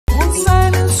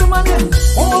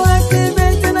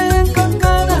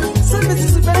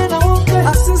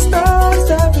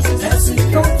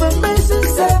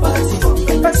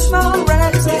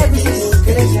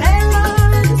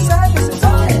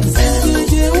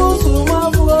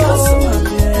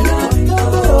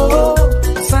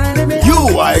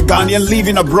Ghanaian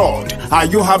living abroad. Are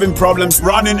you having problems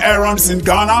running errands in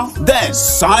Ghana? Then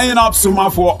sign up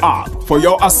Sumafo app for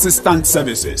your assistant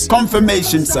services,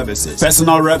 confirmation services,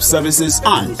 personal rep services,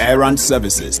 and errand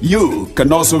services. You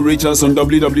can also reach us on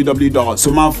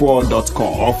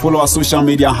www.sumafo.com or follow our social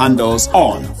media handles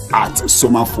on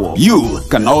 @Sumafo. You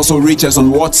can also reach us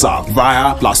on WhatsApp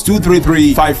via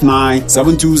 +233 59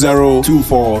 720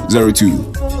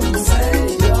 2402.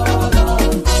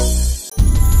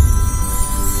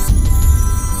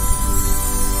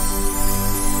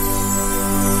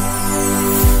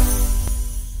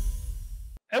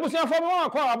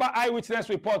 About eyewitness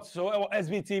reports, so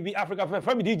SBTV Africa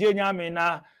from DJ Nyame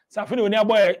na Safini Onia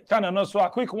boy channel no so a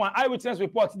quick one eyewitness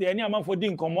report the any man for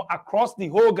din komo across the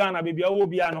whole Ghana baby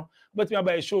obia no but me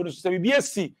about show so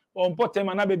BBC on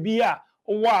potem na baby a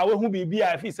wa we hu baby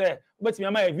a fi say but me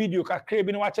my video kakra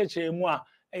bi no wa cheche mu a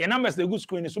your numbers the good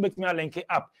screen so bet me link it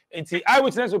up enti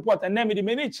eyewitness report and me the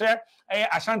many share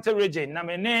Ashanti region na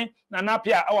me ne na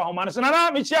napia awa ho man so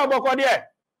na me chia oboko de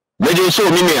Meje so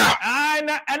minia. And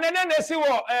then they see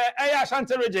what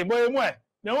Ashanti region boy mu e.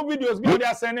 No videos be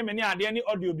they send me ni ade any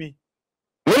audio bi.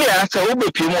 Minia so we be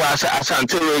pimu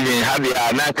Ashanti region have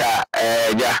ya naka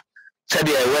ja said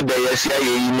whether yes ya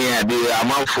yi ni ade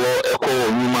amanfo ekọ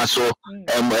nyuma so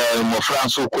mo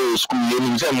France ko school ye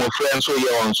ni say mo friends so ye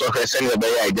on so send be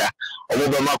ya ja. Omo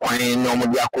be makwan no mo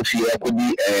dia kofi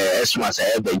ekodi Xmas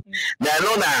ebe. Na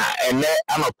no na ene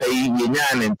anopai ye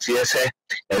nya ne ntie se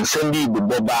ensem bi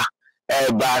boba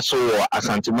ba so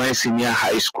Asanteman Senior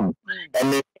High School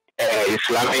and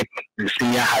Islamic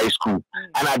Senior High School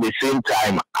and at the same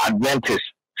time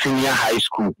Adventist Senior High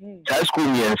School. High school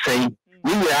me and say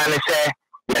we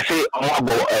say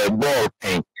ball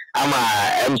thing.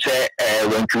 I'm say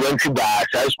when you went to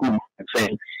high school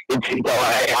saying it's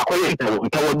according to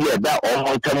that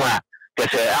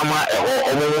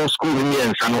almost school me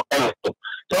and son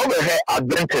so over here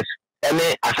Adventist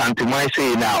any Asanteman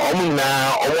say now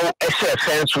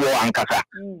fence war ankasa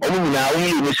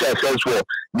only fence war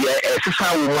the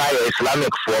sister will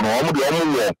Islamic for no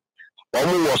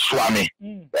swami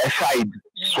side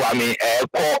swami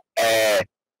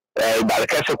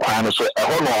Balkese kwano so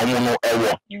eho no no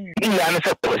ewo illa ne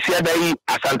se posia dai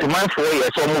Asanteman for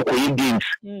yes omo koyi games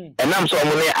enam so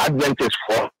omo ne Adventist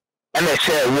for and I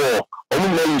share war omo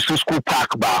na school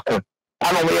park back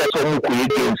I don't know so many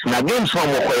games. Now games from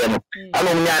Mokoyano. I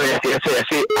don't know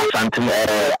say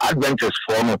Asanteman Adventist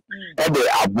for no. Ebe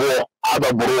abo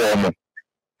ababro.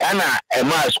 Ana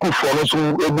my school for no so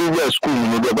everywhere school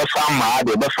no dey be farm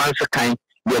dey be fancy kind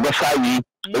dey be fawi.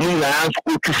 Oni na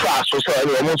school too fast so say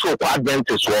we almost so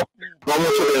Adventist for. No mo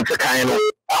so dey kind no.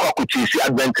 I could see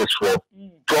Adventist for.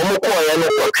 So mo ko ya no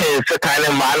ko say kind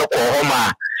ma no ko ho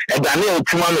ma. E da na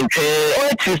otuma me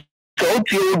twen so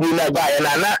you do na buy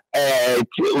na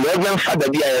Reverend Father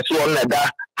bi so on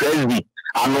that presby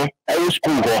ano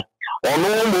school ho ono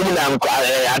mo na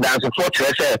adanse for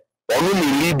church ono ni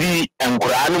lead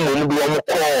enkura no mo bi wo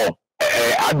ko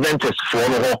Adventist for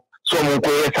no ho so mo ko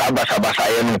yesa basa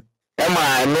ye no e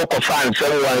ma no ko fan so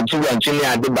wan ti ni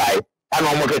ade bai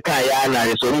ana mo ke kan ya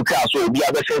na so ru ka so obi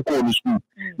abese ko ni school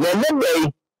na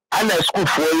me ana school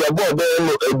for ye bo be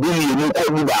no ebuli ni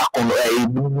ko bi ba ko no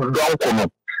don ko no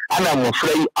ana mo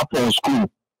free upon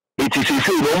school it is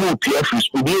say no more PF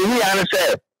school be we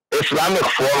answer Islamic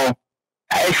for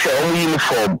I say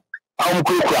uniform am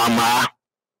ko ama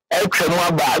e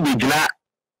twemo ba abigina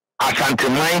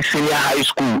Asanteman Senior High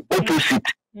School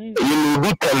opposite you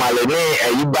be temale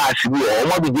ne bus bi o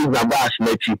mo bi na bus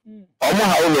machi o mo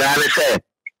ha o mi answer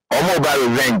o mo ba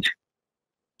revenge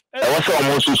e was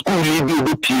almost school ni bi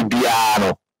o PBA no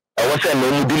e was say no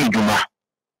mu dilijuma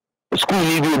school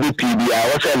ni bi obi PBA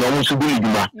what say no musu bi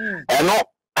iduma no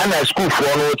ana school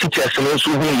for no teachers no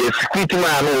so hu ye security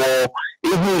man no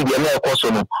even the na course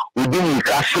no we didn't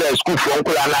cash school for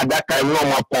uncle and that time no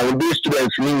ma pon the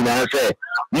students ni na say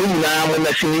ni na mo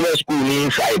na senior school ni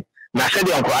inside na say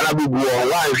the uncle ana bi bu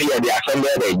one here the assembly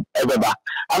day ebeba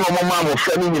ana mo ma mo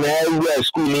fa ni na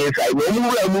school ni inside no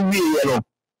mu bi ye no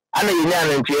ana ye na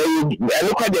nti e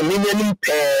look at the million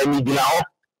ni gina ho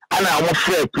ana mo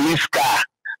free police car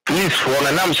police for na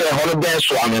am say hono ben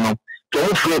so ameno to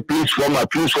mo free police for my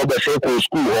police for the sake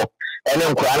school ho and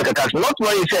then Quran ka not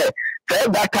what you say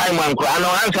that time man Quran no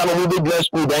answer no be bless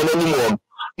school then anymore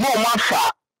no ma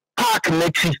fa park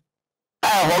next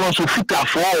Hold so fit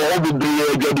for all the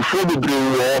breed, before the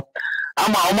breed.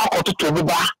 I'm a to the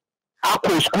bar. I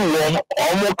go school,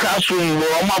 almost classroom,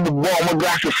 almost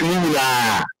glasses.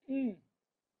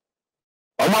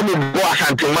 Almost go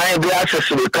Asanteman glasses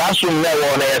to the classroom level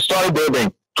on a story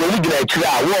building. To look like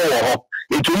war,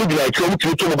 it will look like to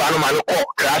Banana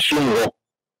classroom.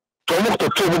 To look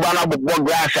to Banana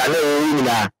glass and no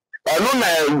I don't know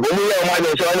why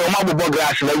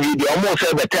glass and almost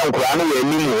every time Kurano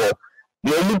anymore.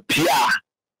 No Pia.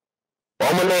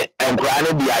 Omane and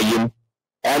Kurano be a yin.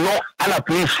 And no, and a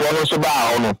police for no so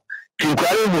bad.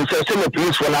 Tinkrano himself send the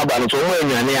police for now, but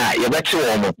you bet you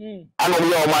woman. I know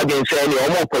your mother saying you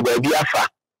almost for baby afa.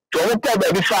 To almost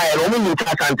baby fire, only you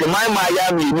can't to my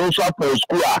Miami, no swap for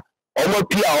school. Almost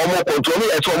Pia, almost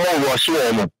control as one was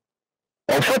woman.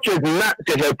 Unfortunately, not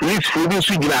the police for this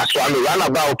week, so I'm run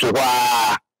about to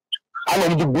I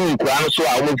want to do it, so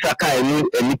I will Saka and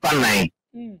Nipan 9.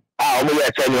 I only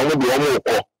tell you, only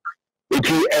the it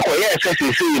is a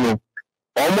you know,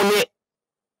 only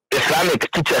Islamic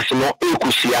teachers, no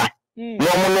Ekusia, no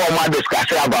more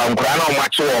discuss about Krana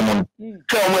much woman.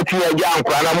 Tell me to a young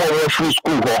Krana more free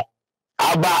school.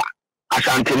 Abba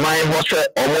Asanteman was a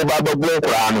mobile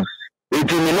Blanc.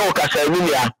 It is no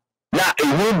Casavilia. Now, a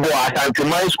good boy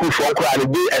Asanteman school for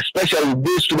especially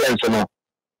these students.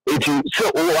 It is so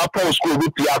upon school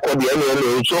with the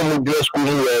so many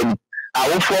school. I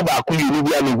won't fall back to you, or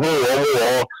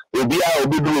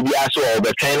so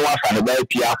the train was and the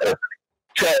Piaco.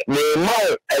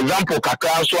 No example,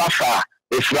 Kakaswafa,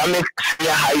 Islamic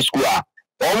Senior High School.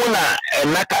 Omuna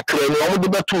and Naka Crane, only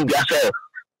the two gas.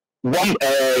 One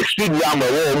speed ram a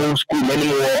school, many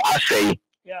more assay.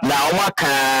 Now, Maka,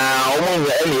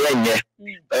 any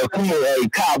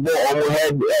carbo,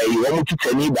 head a woman to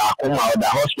Teniba, the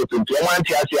hospital, to one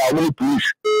theatre,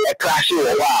 police, a clash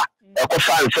or a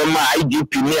coffin from my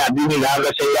IGP near doing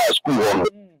another school.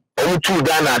 Only 2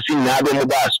 Ghana seen another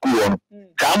mobile school.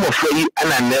 Come of free and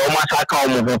a Neomasa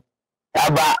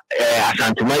Aba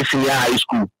Asanteman Senior High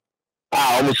School.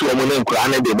 Almost a woman in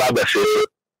Kurana de Baba face.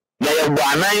 Now,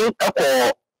 Banai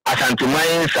or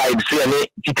Asanteman side, CNA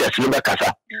teachers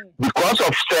Lubacasa. Because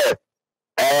of said,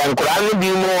 and Kurana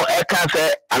be more a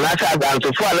cancer, and I said, and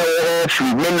to follow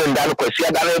free men and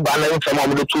Danocosia, Banner, some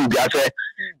of the 2 gas,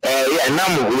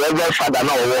 father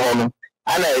no and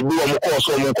I do a course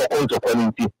of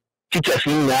community. Teachers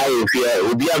in now if you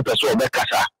will be able to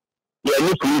Becassa. You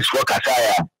are police for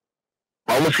Casaya.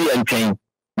 Almost and train.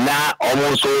 Now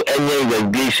almost any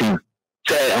investigation.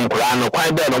 Say and Kurano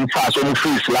quite bad on fast on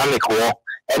free Islamic war,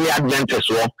 any Adventist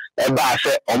war, a bass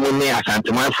on money as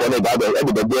Asanteman for the Bible,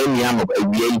 every yam of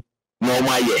ABA, no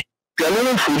my year.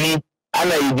 Piano fully, and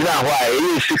I do not why it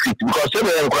is 60 because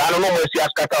every Kurano no mercy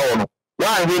as Catao.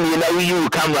 One thing you know you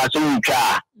come as a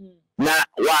car. Now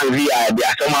one via the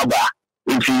Asamaba.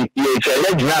 If you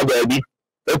let now, baby,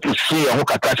 let us see a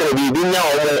hook at we do now,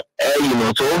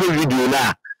 so over video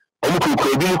now.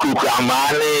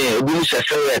 Omukramane,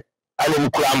 Bushasset,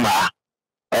 Alumkrama,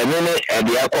 and then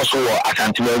the Akoso,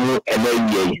 Asanteman, and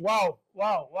wow.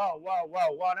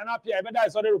 And up here, I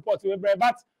saw the report to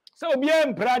but so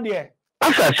bien Pradia.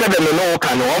 After 7 no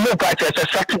can almost practice a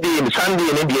Saturday and Sunday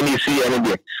and NBC and a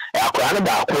day.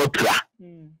 Aquanaba Quotra.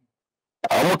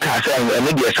 Almost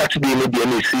maybe a Saturday, maybe a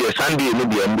Sunday,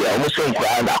 maybe almost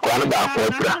Aquanaba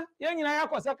Quotra. Young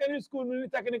Nayako secondary school,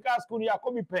 technical school,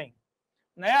 Yakobi Payne.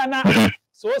 Nayana,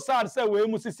 so sad, say we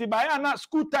must see by Anna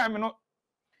school time, no.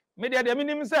 Media the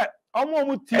minimum said,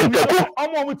 almost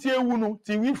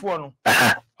TV for no.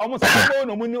 Almost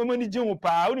no money, Jim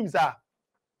Pa,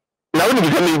 now, a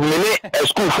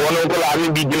school for no go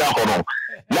be dinner.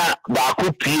 Now,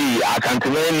 Baku P,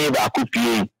 Asanteman, Baku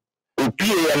P. P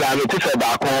and I notice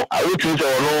about I would think no,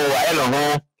 I don't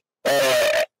know.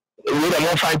 We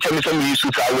don't find some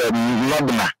issues. I will not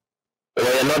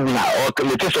now, or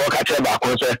committees or catch about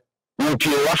concert. You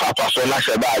feel rough up as well as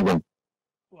a bargain.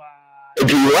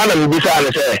 If you want to be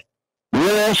silent,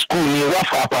 no school, you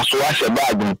rough up as well as a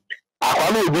bargain. I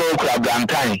want to go club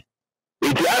time.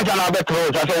 If you answer another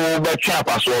close, I say, well, chap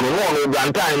as well, no,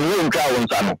 grand time, you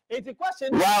can't answer. It's a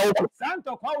question. Wow,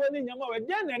 Santa, how many younger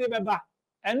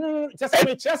and just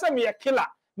me a killer,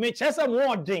 me chess a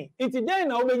more day. It's a day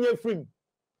now when you're free.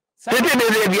 School,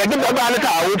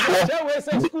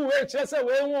 chess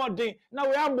away one day. Now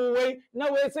we are moving, now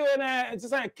we say,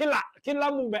 it's a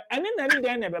killer move, and then any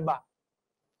day never.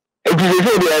 It is a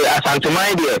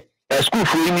Asanteman, a school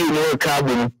for you, no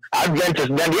carbon.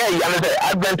 Adventist, then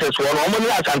Adventist one, only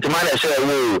Asanteman,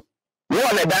 say,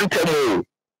 one a dante.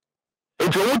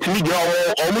 It's only to me,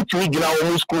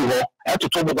 school, to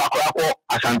talk about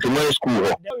Asanteman school.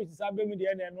 There is a baby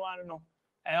and one.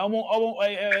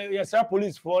 yes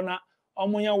police for na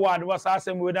omo ward was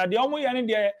asem we that the omo yan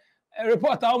the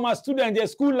report our student the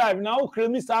school life now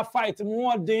claim Mr. Fíght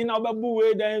more than obabu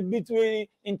we then between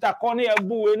intercorner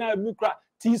abu we na bukra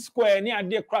T square ni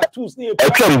ade kra tools ni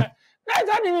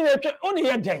that didn't only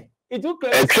here then it took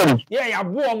yeah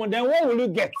abu omo then what will you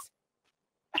get?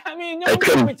 I mean no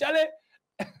chale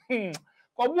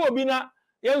kobu obi na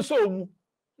yen so mu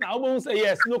na obo say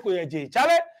yes no ko ye je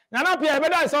chale Nana Pia,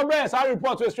 better some brands I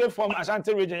report to straight from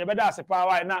Ashanti region. You better say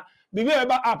power now. Be very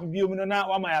about app view me now.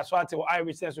 One my Aswati or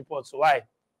eyewitness report. So why?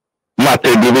 Nice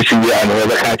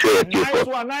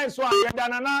one. Yeah,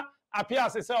 Nana appear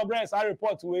as a brands I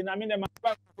report to. I mean, the man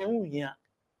here.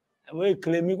 We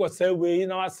claim you got say we, you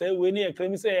know, I say we need a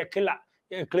claim say a killer.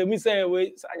 Claim say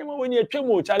we. When you too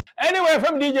much. Anyway,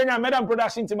 from DJ and Madam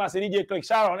Production team, as DJ Click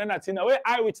Sharon and that's in a way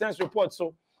eyewitness report.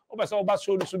 So, over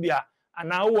show this will be a. And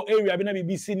now area be na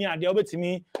BBC ni ade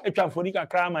obetimi etwamfoni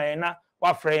kakra ma na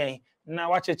wa frɛ na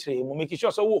wa chechire mo make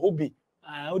sure so wo obi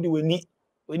o di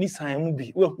weni san mu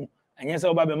bi wo anya se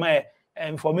oba be ma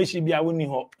information bi a woni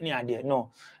ho ni ade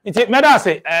no nti meda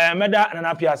say meda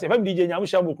Nana Pia say fam DJ nyamu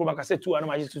sha bokro maka say 2 na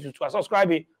ma 2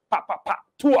 subscribe pa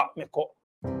 2 meko.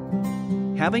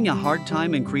 Having a hard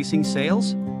time increasing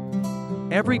sales?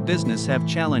 Every business have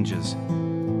challenges.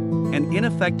 An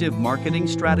ineffective marketing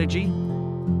strategy?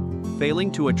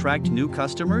 Failing to attract new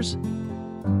customers?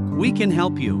 We can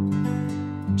help you.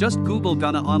 Just Google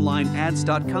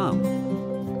GhanaOnlineAds.com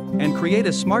and create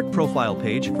a smart profile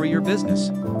page for your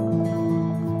business.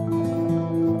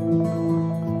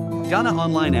 Ghana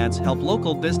Online Ads help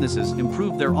local businesses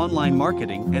improve their online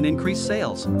marketing and increase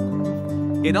sales.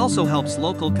 It also helps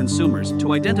local consumers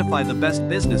to identify the best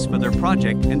business for their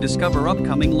project and discover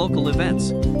upcoming local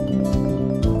events.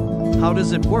 How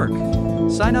does it work?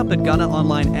 Sign up at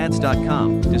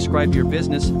GhanaOnlineAds.com, describe your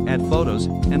business, add photos,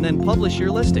 and then publish your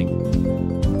listing.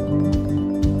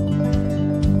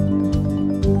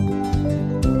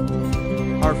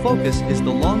 Our focus is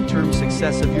the long-term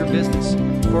success of your business.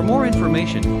 For more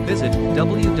information, visit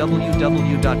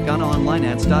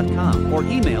www.GhanaOnlineAds.com or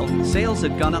email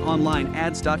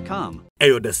sales@GhanaOnlineAds.com.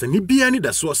 Eyo da sani bia ni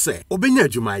da so se obenya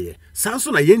adwuma ye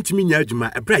sanso na yentimi nya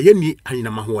adwuma ebra ye ni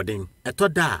anyinama hoden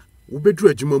etoda Ubedru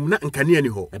adwuma mu na nkane ni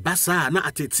ho eba saa na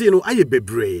atete no aye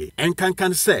bebre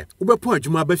enkankan se ubepo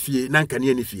adwuma ba fie na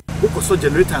nkane ni fie ukoso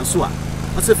generator nso a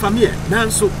ase famie na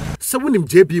nso se wonim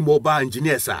JB Mobile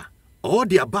Engineers a all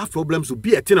the above problems will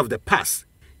be a thing of the past.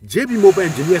 JB Mobile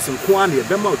Engineers nko na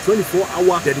ebema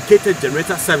 24-hour dedicated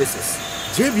generator services.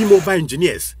 JB Mobile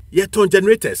Engineers yeton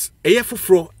generators eye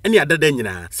foforo ene adada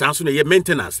nyina sanso na ye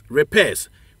maintenance repairs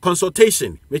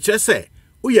consultation which say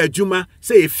Uya juma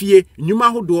say efie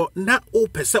nyuma hodo na o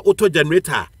pese auto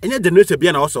generator enya generator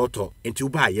bia na wo so auto enti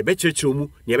uba ye be kirikiri mu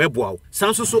ne be boawo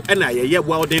sanso so ena ye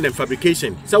welding and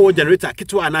fabrication say wo generator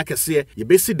kitwa na kese ye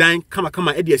be si dan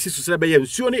kama e de asisu sere be ye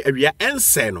nsuo ne awia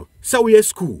ense no say we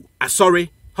school asori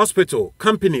hospital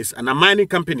companies and mining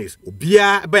companies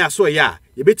obia be aso ya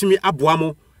ye betimi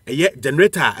aboamo Eye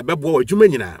generator abebo adwuma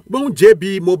nyina bon JB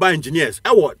Mobile Engineers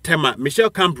ewo Tema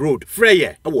Michelle Camp Road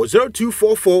Freye ewo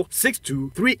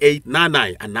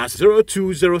 0244623899 and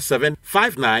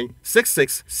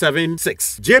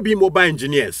 0207596676 JB Mobile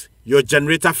Engineers, your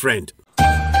generator friend.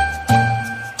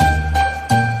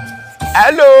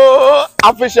 Hello,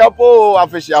 official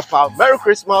pal. Merry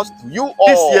Christmas to you all.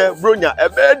 This year, Bronya,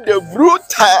 the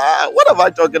brutal. What am I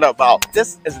talking about?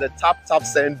 This is the Tap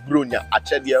Send Bronya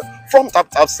Achedia from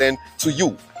Tap Send to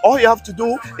you. All you have to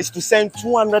do is to send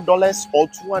 $200 or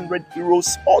 200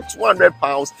 euros or 200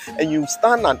 pounds, and you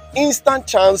stand an instant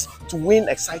chance to win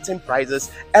exciting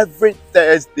prizes every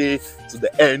Thursday to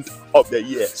the end of the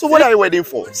year. So what are you waiting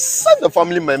for? Send the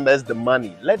family members the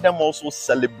money. Let them also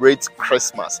celebrate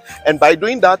Christmas. And by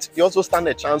doing that, you also stand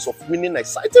a chance of winning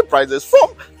exciting prizes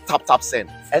from Tap Send.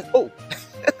 And oh,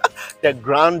 the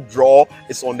grand draw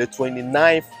is on the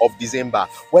 29th of December,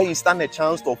 where you stand a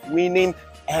chance of winning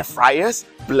air fryers,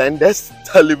 blenders,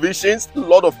 televisions, a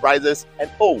lot of prizes, and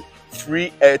oh,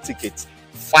 free air tickets,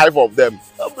 5 of them.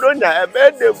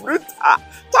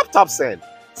 Tap Send.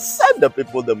 Send the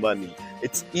people the money.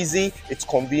 It's easy, it's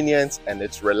convenient, and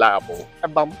it's reliable.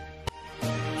 Bam.